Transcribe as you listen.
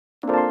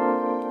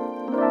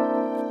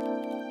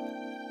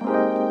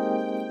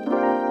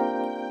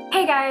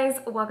Hey guys,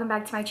 welcome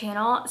back to my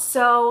channel.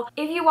 So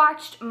if you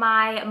watched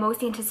my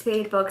most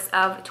anticipated books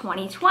of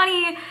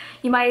 2020,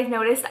 you might have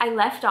noticed I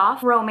left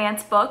off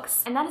romance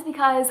books, and that is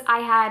because I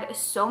had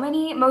so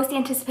many most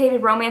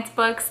anticipated romance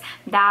books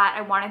that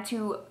I wanted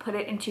to put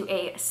it into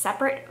a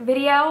separate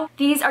video.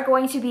 These are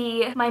going to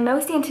be my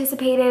most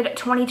anticipated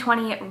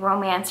 2020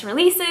 romance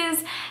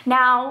releases.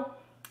 Now,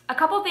 a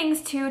couple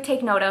things to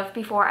take note of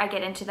before I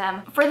get into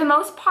them. For the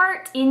most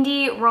part,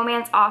 indie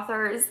romance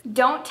authors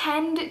don't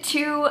tend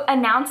to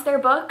announce their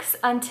books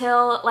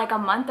until like a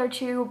month or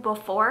two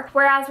before,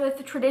 whereas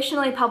with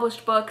traditionally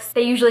published books,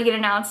 they usually get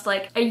announced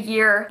like a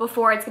year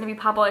before it's going to be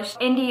published.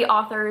 Indie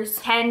authors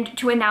tend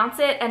to announce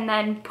it and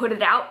then put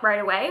it out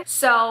right away.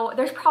 So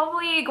there's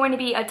probably going to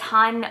be a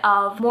ton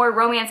of more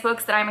romance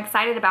books that I'm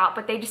excited about,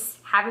 but they just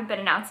haven't been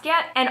announced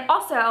yet. And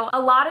also,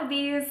 a lot of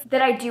these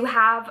that I do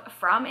have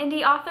from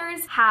indie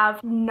authors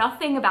have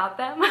nothing about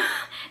them.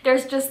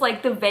 There's just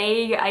like the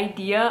vague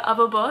idea of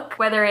a book,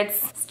 whether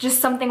it's just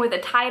something with a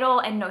title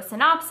and no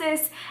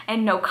synopsis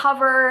and no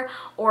cover,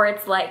 or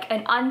it's like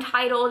an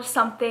untitled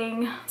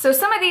something. So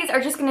some of these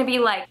are just gonna be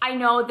like, I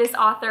know this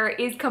author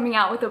is coming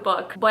out with a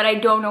book, but I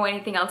don't know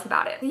anything else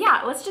about it. So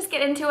yeah, let's just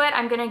get into it.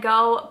 I'm gonna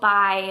go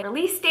by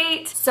release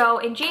date. So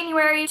in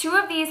January, 2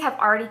 of these have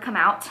already come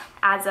out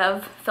as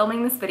of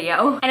filming this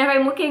video. And if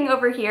I'm looking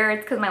over here,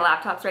 it's because my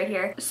laptop's right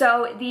here.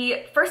 So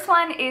the first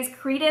one is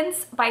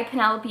Credence by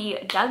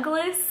Penelope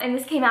Douglas, and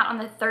this came out on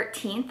the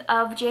 13th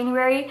of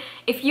January.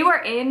 If you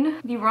are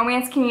in the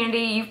romance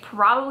community, you've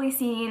probably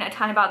seen a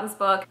ton about this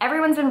book.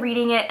 Everyone's been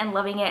reading it and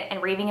loving it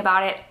and raving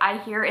about it. I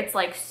hear it's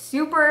like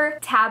super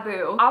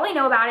taboo. All I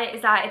know about it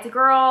is that it's a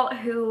girl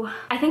who,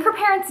 I think her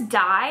parents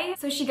die,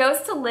 so she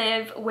goes to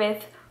live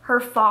with her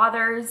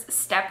father's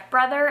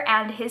stepbrother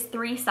and his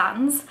 3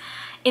 sons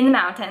in the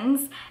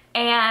mountains,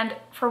 and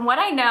from what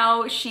I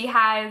know, she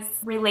has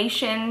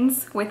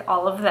relations with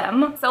all of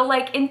them. So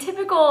like in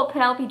typical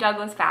Penelope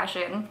Douglas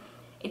fashion,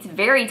 it's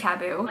very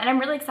taboo, and I'm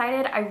really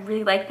excited. I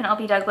really like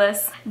Penelope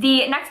Douglas.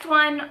 The next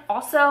one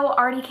also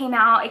already came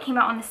out. It came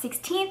out on the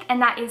 16th,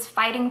 and that is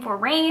Fighting for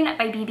Rain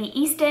by B.B.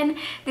 Easton.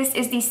 This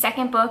is the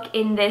second book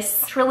in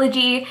this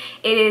trilogy.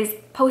 It is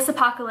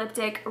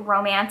post-apocalyptic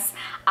romance.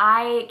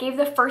 I gave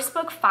the first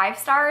book 5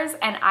 stars,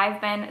 and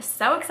I've been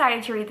so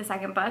excited to read the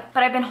second book,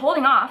 but I've been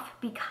holding off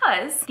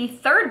because the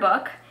third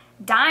book,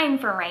 Dying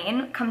for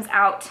Rain, comes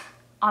out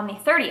on the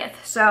 30th,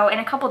 so in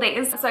a couple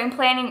days. So I'm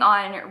planning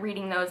on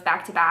reading those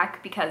back to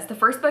back because the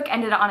first book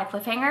ended on a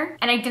cliffhanger,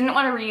 and I didn't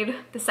want to read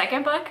the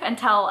second book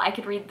until I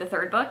could read the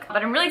third book.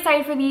 But I'm really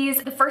excited for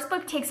these. The first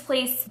book takes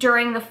place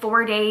during the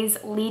 4 days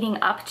leading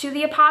up to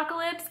the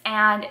apocalypse,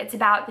 and it's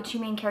about the 2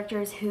 main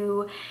characters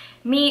who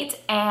meet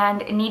and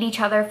need each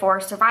other for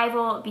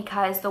survival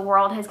because the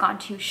world has gone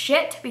to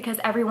shit because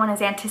everyone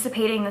is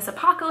anticipating this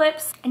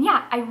apocalypse. And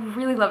yeah, I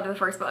really loved the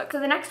first book. So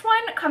the next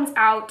one comes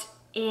out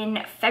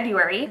in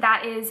February.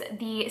 That is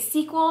the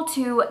sequel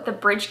to The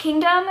Bridge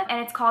Kingdom, and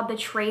it's called The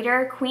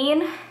Traitor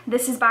Queen.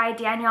 This is by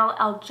Danielle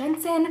L.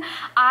 Jensen.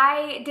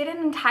 I did an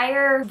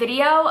entire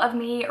video of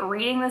me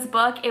reading this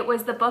book. It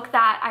was the book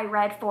that I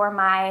read for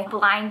my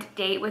blind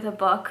date with a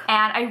book,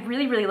 and I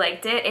really, really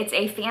liked it. It's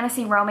a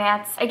fantasy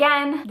romance.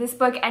 Again, this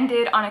book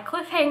ended on a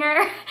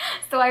cliffhanger,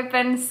 so I've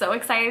been so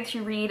excited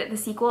to read the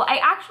sequel.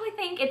 I actually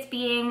think it's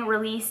being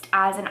released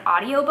as an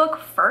audiobook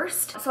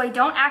first, so I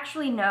don't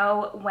actually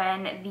know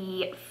when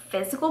the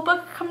physical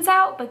book comes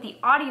out, but the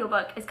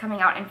audiobook is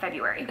coming out in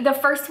February. The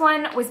first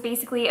one was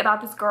basically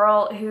about this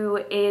girl who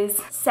is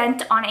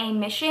sent on a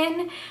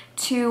mission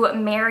to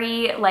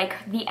marry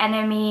like the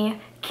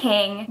enemy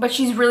king, but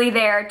she's really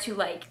there to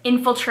like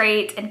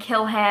infiltrate and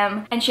kill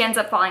him, and she ends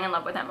up falling in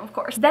love with him, of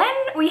course. Then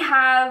we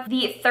have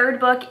the third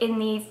book in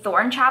the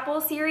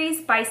Thornchapel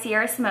series by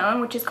Sierra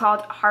Simone, which is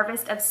called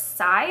Harvest of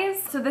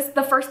Sighs. So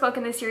the first book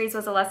in this series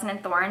was A Lesson in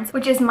Thorns,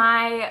 which is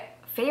my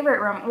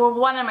favorite,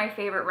 one of my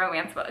favorite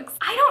romance books.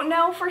 I don't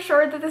know for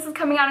sure that this is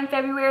coming out in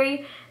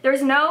February.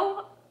 There's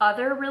no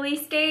other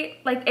release date.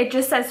 Like, it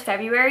just says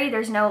February.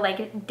 There's no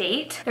like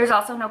date. There's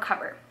also no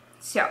cover.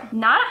 So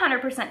not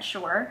 100%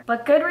 sure,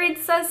 but Goodreads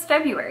says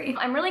February.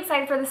 I'm really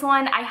excited for this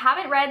one. I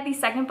haven't read the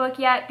second book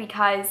yet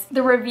because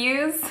the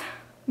reviews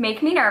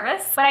make me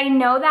nervous, but I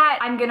know that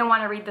I'm gonna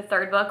want to read the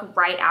third book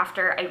right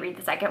after I read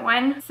the second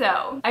one,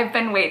 so I've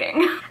been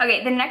waiting.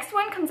 Okay, the next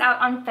one comes out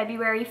on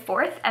February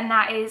 4th, and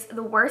that is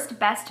The Worst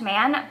Best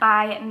Man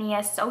by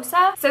Mia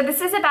Sosa. So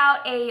this is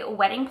about a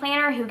wedding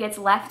planner who gets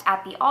left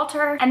at the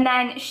altar, and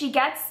then she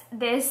gets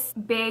this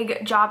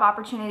big job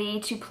opportunity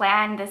to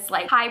plan this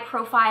like high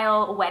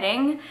profile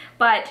wedding,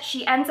 but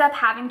she ends up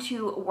having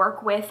to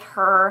work with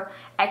her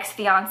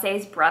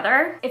ex-fiance's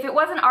brother. If it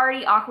wasn't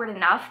already awkward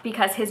enough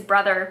because his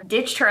brother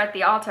ditched her at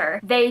the altar,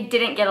 they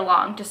didn't get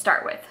along to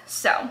start with.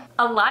 So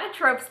a lot of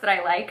tropes that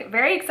I like.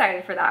 Very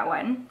excited for that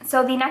one.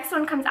 So the next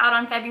one comes out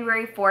on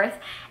February 4th,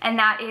 and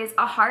that is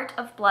A Heart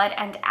of Blood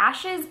and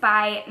Ashes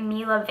by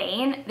Mila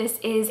Vane. This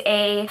is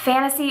a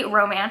fantasy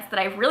romance that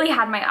I've really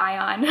had my eye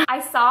on.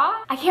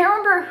 I can't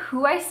remember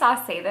who I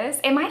saw say this.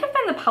 It might have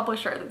been the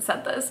publisher that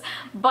said this,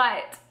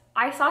 but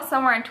I saw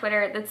somewhere on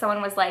Twitter that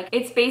someone was like,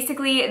 it's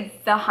basically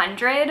The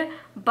 100,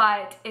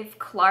 but if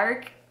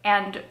Clark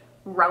and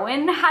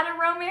Rowan had a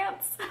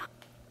romance,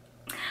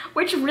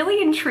 which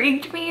really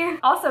intrigued me.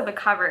 Also, the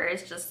cover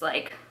is just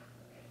like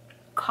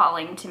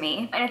calling to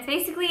me. And it's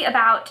basically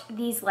about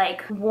these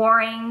like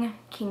warring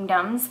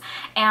kingdoms,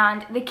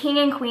 and the king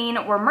and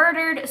queen were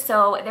murdered,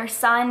 so their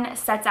son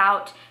sets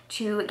out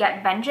to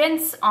get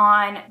vengeance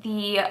on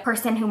the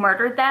person who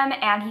murdered them,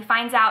 and he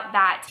finds out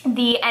that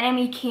the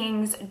enemy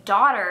king's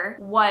daughter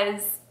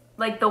was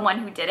like the one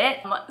who did it,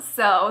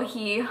 so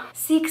he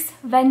seeks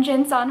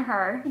vengeance on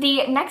her.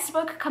 The next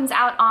book comes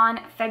out on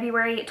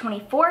February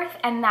 24th,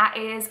 and that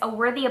is A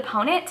Worthy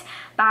Opponent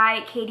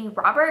by Katie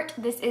Robert.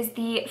 This is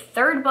the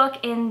third book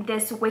in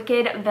this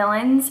Wicked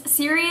Villains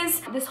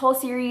series. This whole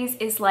series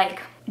is like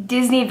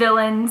Disney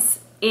villains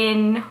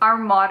in our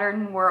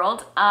modern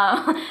world.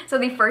 So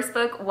the first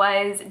book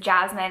was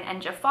Jasmine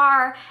and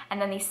Jafar,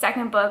 and then the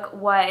second book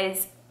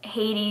was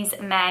Hades,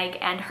 Meg,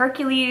 and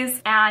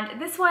Hercules,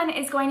 and this one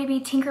is going to be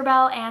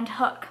Tinkerbell and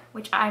Hook,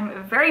 which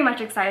I'm very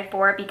much excited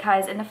for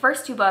because in the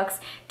first two books,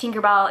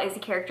 Tinkerbell is a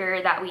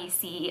character that we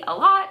see a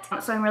lot,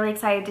 so I'm really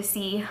excited to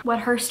see what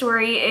her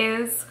story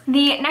is.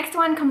 The next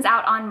one comes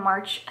out on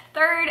March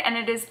 3rd, and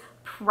it is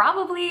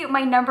probably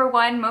my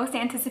 #1 most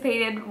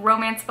anticipated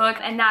romance book,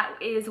 and that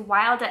is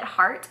Wild at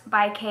Heart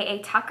by K.A.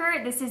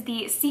 Tucker. This is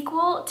the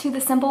sequel to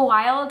The Simple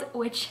Wild,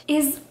 which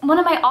is one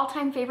of my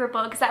all-time favorite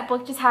books. That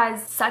book just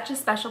has such a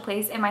special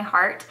place in my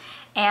heart,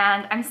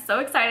 and I'm so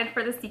excited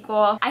for the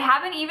sequel. I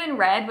haven't even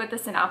read what the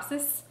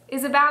synopsis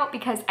is about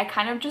because I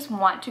kind of just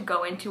want to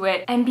go into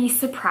it and be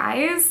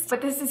surprised. But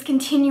this is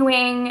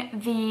continuing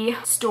the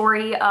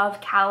story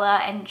of Calla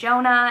and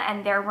Jonah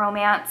and their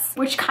romance,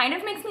 which kind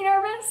of makes me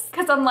nervous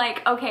because I'm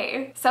like,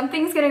 okay,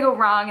 something's gonna go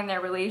wrong in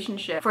their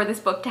relationship for this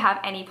book to have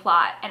any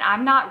plot, and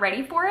I'm not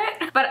ready for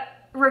it. But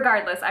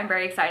regardless, I'm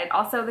very excited.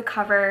 Also, the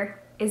cover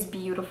is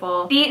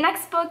beautiful. The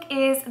next book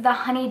is The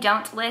Honey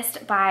Don't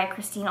List by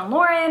Christina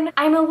Lauren.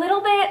 I'm a little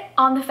bit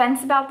on the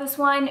fence about this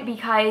one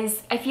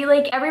because I feel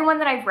like everyone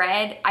that I've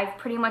read, I've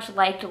pretty much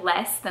liked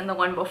less than the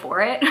one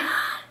before it.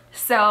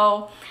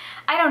 So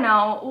I don't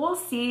know, we'll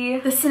see.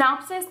 The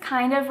synopsis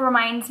kind of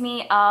reminds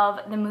me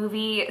of the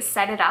movie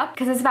Set It Up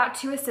because it's about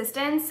two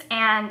assistants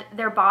and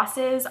their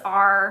bosses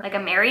are like a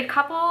married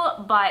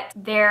couple, but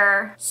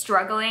they're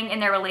struggling in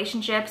their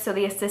relationship, so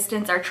the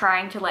assistants are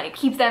trying to like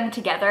keep them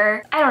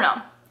together. I don't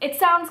know. It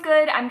sounds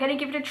good. I'm gonna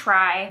give it a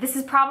try. This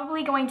is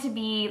probably going to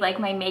be like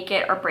my make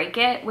it or break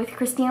it with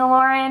Christina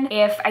Lauren.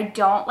 If I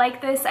don't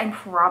like this, I'm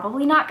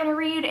probably not gonna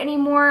read any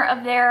more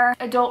of their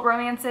adult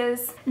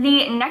romances.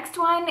 The next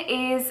one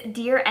is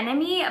Dear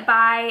Enemy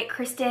by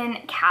Kristen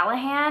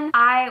Callahan.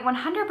 I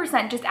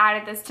 100% just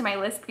added this to my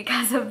list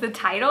because of the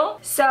title.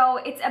 So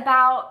it's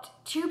about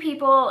two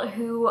people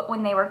who,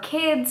 when they were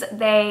kids,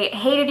 they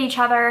hated each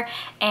other,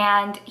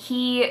 and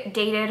he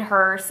dated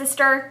her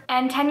sister,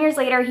 and 10 years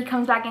later he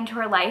comes back into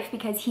her life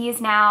because he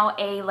is now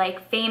a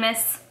like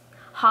famous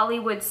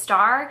Hollywood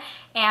star,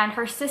 and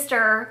her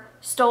sister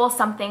stole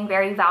something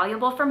very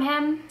valuable from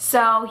him,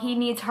 so he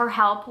needs her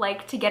help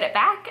like to get it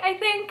back, I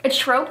think. A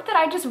trope that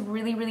I just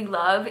really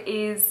love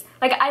is,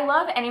 like, I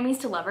love enemies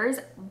to lovers,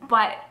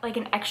 but like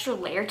an extra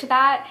layer to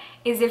that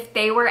is if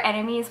they were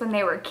enemies when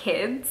they were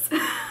kids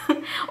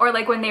or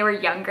like when they were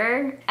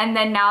younger and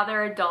then now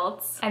they're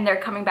adults and they're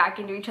coming back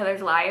into each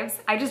other's lives.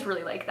 I just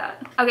really like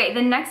that. Okay,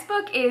 the next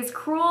book is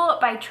Cruel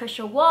by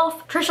Trisha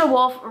Wolfe. Trisha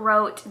Wolfe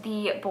wrote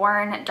the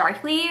Born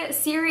Darkly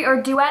series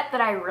or duet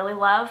that I really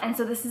love, and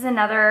so this is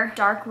another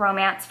dark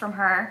romance from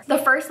her. The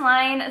first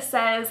line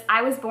says,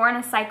 "I was born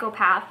a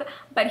psychopath,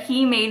 but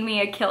he made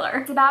me a killer."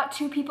 It's about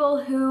two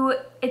people who,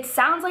 it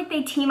sounds like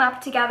they team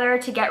up together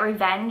to get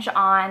revenge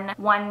on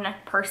one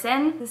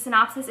person. The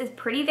synopsis is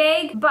pretty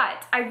vague,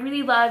 but I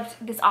really loved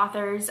this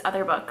author's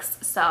other books,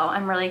 so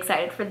I'm really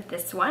excited for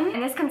this one.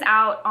 And this comes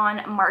out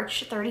on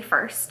March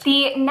 31st.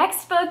 The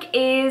next book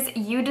is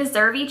You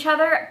Deserve Each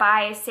Other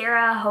by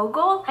Sarah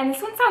Hogle, and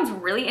this one sounds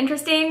really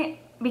interesting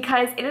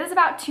because it is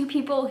about two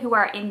people who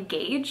are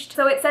engaged.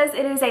 So it says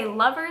it is a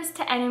lovers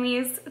to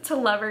enemies to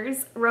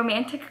lovers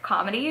romantic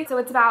comedy. So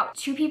it's about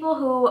two people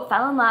who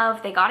fell in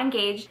love, they got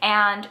engaged,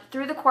 and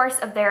through the course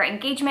of their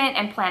engagement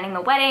and planning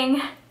the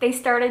wedding, they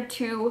started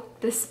to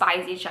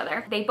despise each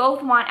other. They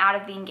both want out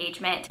of the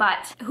engagement,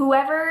 but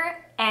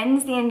whoever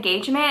ends the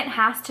engagement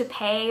has to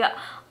pay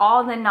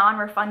all the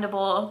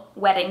non-refundable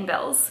wedding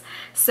bills.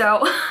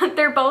 So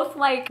they're both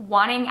like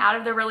wanting out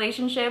of the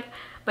relationship,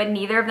 but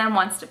neither of them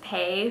wants to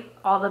pay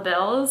all the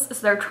bills,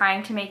 so they're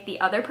trying to make the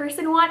other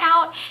person want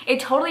out. It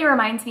totally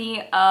reminds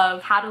me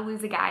of How to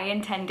Lose a Guy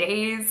in 10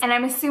 Days, and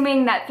I'm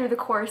assuming that through the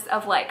course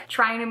of like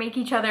trying to make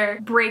each other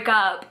break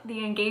up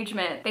the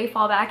engagement, they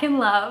fall back in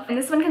love. And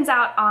this one comes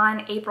out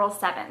on April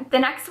 7th. The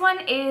next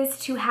one is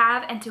To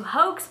Have and to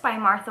Hoax by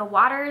Martha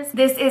Waters.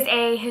 This is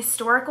a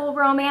historical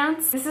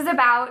romance. This is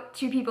about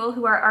two people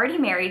who are already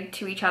married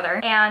to each other,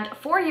 and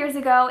 4 years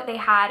ago they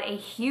had a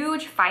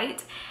huge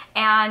fight,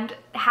 and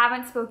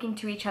haven't spoken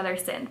to each other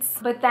since.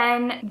 But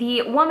then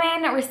the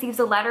woman receives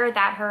a letter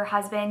that her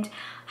husband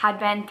had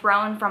been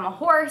thrown from a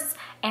horse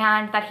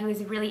and that he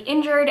was really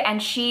injured,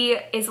 and she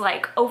is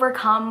like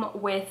overcome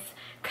with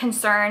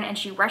concern and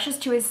she rushes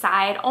to his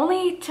side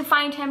only to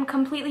find him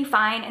completely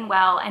fine and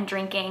well and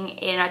drinking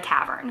in a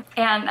tavern.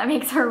 And that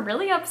makes her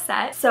really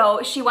upset.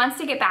 So she wants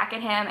to get back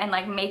at him and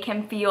like make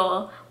him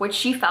feel what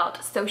she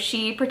felt. So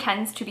she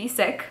pretends to be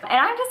sick. And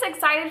I'm just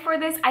excited for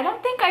this. I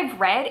don't think I've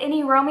read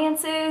any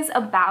romances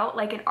about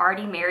like an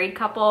already married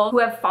couple who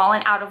have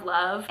fallen out of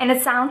love. And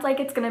it sounds like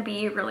it's gonna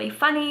be really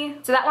funny.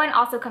 So that one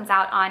also comes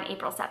out on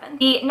April 7th.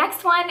 The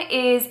next one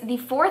is the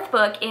 4th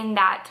book in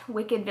that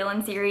Wicked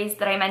Villain series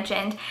that I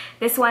mentioned.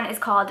 This one is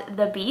called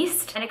The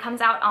Beast, and it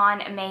comes out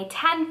on May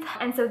 10th.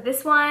 And so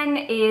this one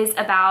is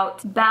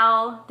about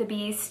Belle, the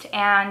Beast,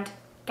 and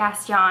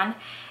Gaston.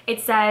 It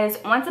says,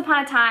 once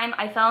upon a time,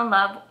 I fell in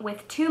love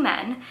with 2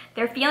 men.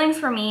 Their feelings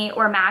for me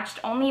were matched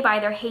only by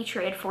their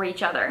hatred for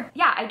each other.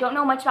 Yeah, I don't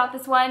know much about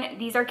this one.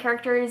 These are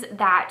characters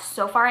that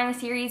so far in the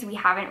series we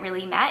haven't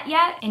really met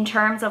yet in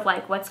terms of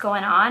like what's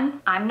going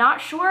on. I'm not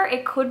sure.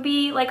 It could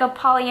be like a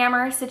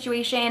polyamorous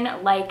situation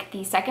like the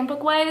 2nd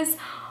book was,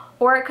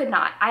 or it could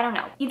not. I don't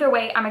know. Either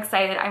way, I'm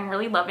excited. I'm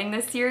really loving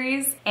this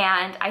series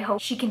and I hope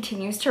she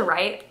continues to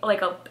write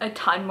like a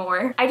ton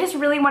more. I just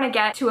really want to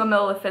get to a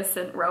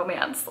Maleficent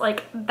romance.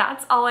 Like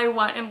that's all I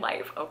want in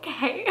life,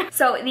 okay?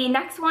 So the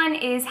next one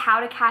is How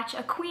to Catch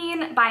a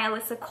Queen by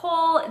Alyssa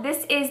Cole.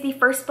 This is the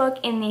 1st book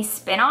in the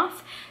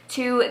spin-off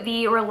to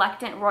the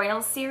Reluctant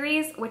Royals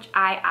series, which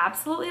I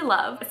absolutely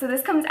love. So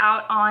this comes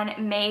out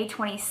on May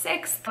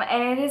 26th,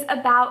 and it is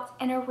about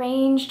an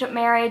arranged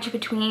marriage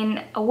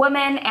between a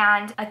woman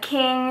and a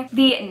king.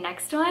 The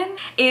next one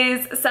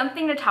is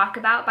Something to Talk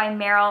About by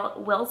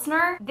Meryl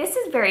Wilsner. This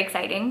is very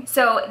exciting.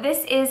 So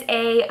this is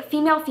a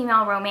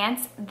female-female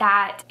romance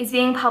that is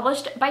being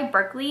published by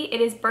Berkley. It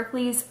is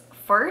Berkley's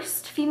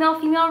first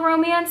female-female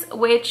romance,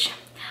 which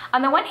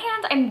on the one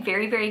hand, I'm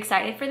very, very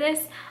excited for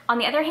this. On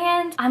the other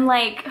hand, I'm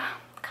like,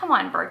 come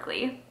on,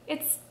 Berkley.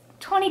 It's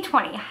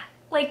 2020.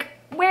 Like,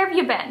 where have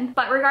you been?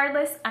 But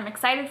regardless, I'm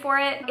excited for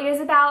it. It is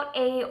about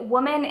a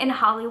woman in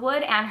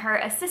Hollywood and her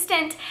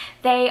assistant.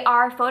 They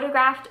are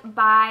photographed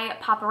by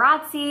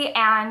paparazzi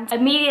and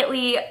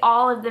immediately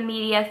all of the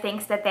media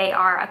thinks that they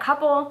are a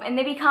couple and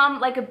they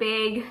become like a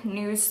big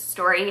news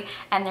story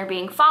and they're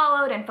being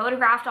followed and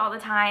photographed all the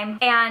time,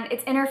 and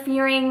it's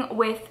interfering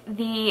with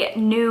the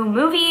new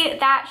movie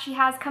that she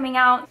has coming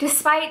out.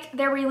 Despite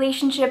their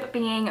relationship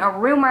being a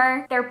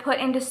rumor, they're put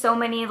into so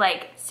many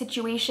like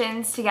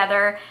situations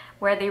together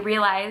where they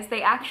realize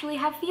they actually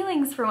have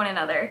feelings for one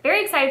another.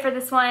 Very excited for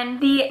this one.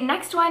 The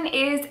next one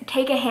is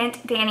Take a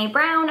Hint, Danny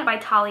Brown by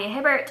Talia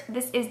Hibbert.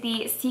 This is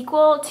the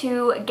sequel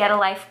to Get a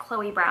Life,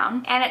 Chloe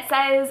Brown. And it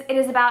says it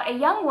is about a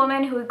young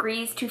woman who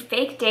agrees to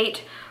fake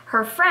date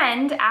her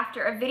friend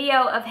after a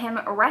video of him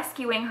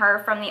rescuing her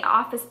from the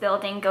office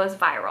building goes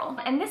viral.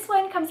 And this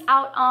one comes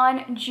out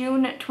on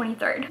June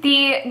 23rd.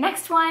 The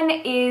next one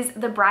is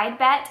The Bride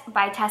Bet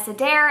by Tessa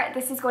Dare.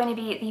 This is going to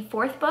be the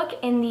 4th book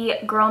in the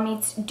Girl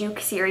Meets Duke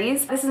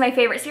series. This is my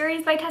favorite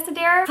series by Tessa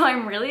Dare, so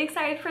I'm really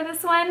excited for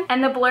this one.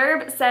 And the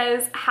blurb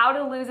says, How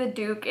to Lose a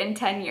Duke in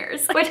 10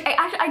 Years, which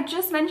I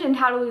just mentioned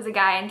How to Lose a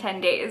Guy in 10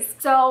 Days.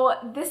 So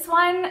this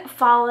one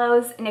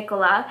follows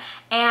Nicola,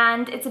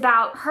 and it's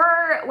about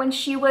her when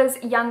she was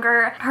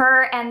younger.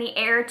 Her and the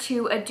heir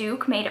to a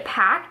duke made a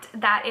pact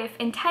that if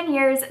in 10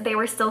 years they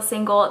were still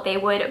single, they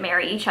would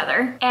marry each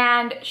other.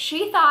 And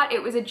she thought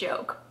it was a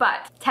joke,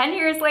 but 10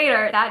 years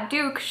later, that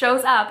duke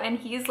shows up and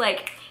he's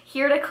like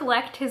here to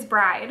collect his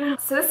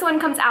bride. So this one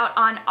comes out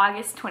on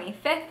August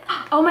 25th.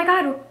 Oh my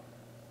god,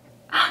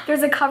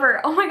 there's a cover.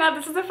 Oh my god,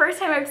 this is the first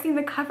time I've seen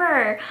the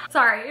cover.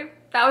 Sorry.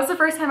 That was the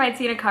first time I'd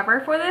seen a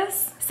cover for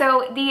this.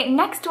 So the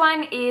next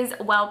one is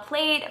Well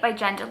Played by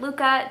Jen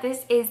DeLuca.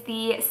 This is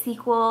the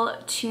sequel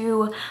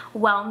to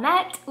Well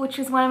Met, which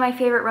was one of my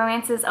favorite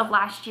romances of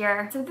last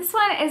year. So this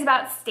one is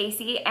about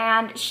Stacy,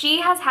 and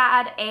she has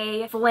had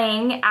a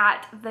fling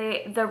at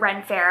the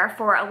Ren Fair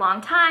for a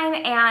long time,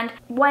 and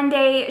one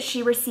day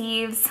she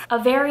receives a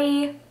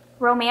very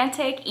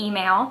romantic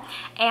email,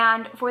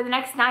 and for the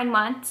next 9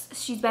 months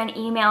she's been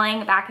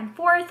emailing back and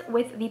forth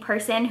with the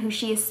person who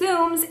she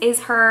assumes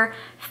is her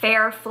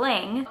fair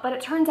fling, but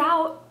it turns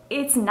out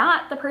it's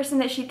not the person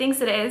that she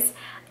thinks it is,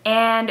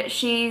 and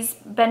she's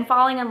been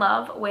falling in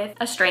love with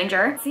a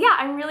stranger. So yeah,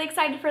 I'm really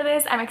excited for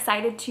this. I'm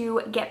excited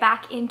to get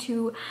back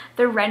into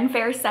the Ren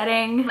Fair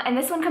setting, and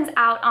this one comes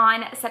out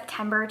on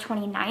September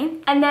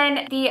 29th. And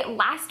then the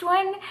last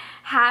one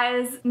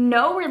has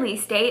no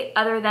release date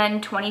other than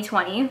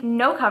 2020,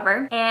 no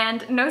cover,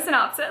 and no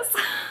synopsis.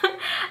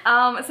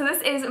 So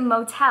this is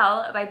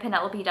Motel by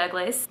Penelope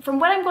Douglas. From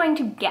what I'm going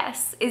to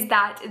guess is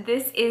that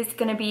this is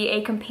gonna be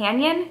a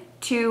companion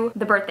to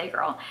The Birthday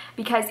Girl,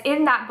 because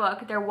in that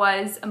book there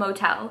was a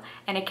motel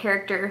and a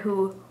character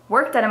who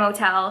worked at a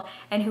motel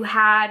and who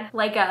had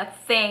like a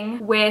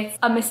thing with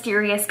a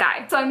mysterious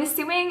guy. So I'm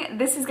assuming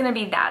this is gonna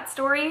be that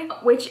story,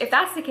 which if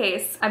that's the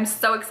case, I'm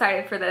so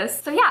excited for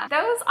this. So yeah,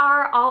 those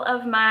are all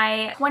of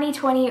my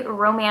 2020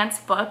 romance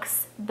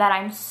books that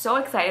I'm so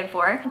excited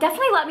for.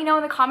 Definitely let me know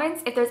in the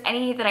comments if there's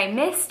any that I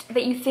missed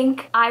that you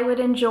think I would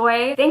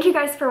enjoy. Thank you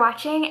guys for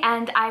watching,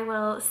 and I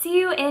will see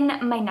you in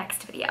my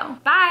next video.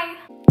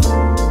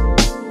 Bye!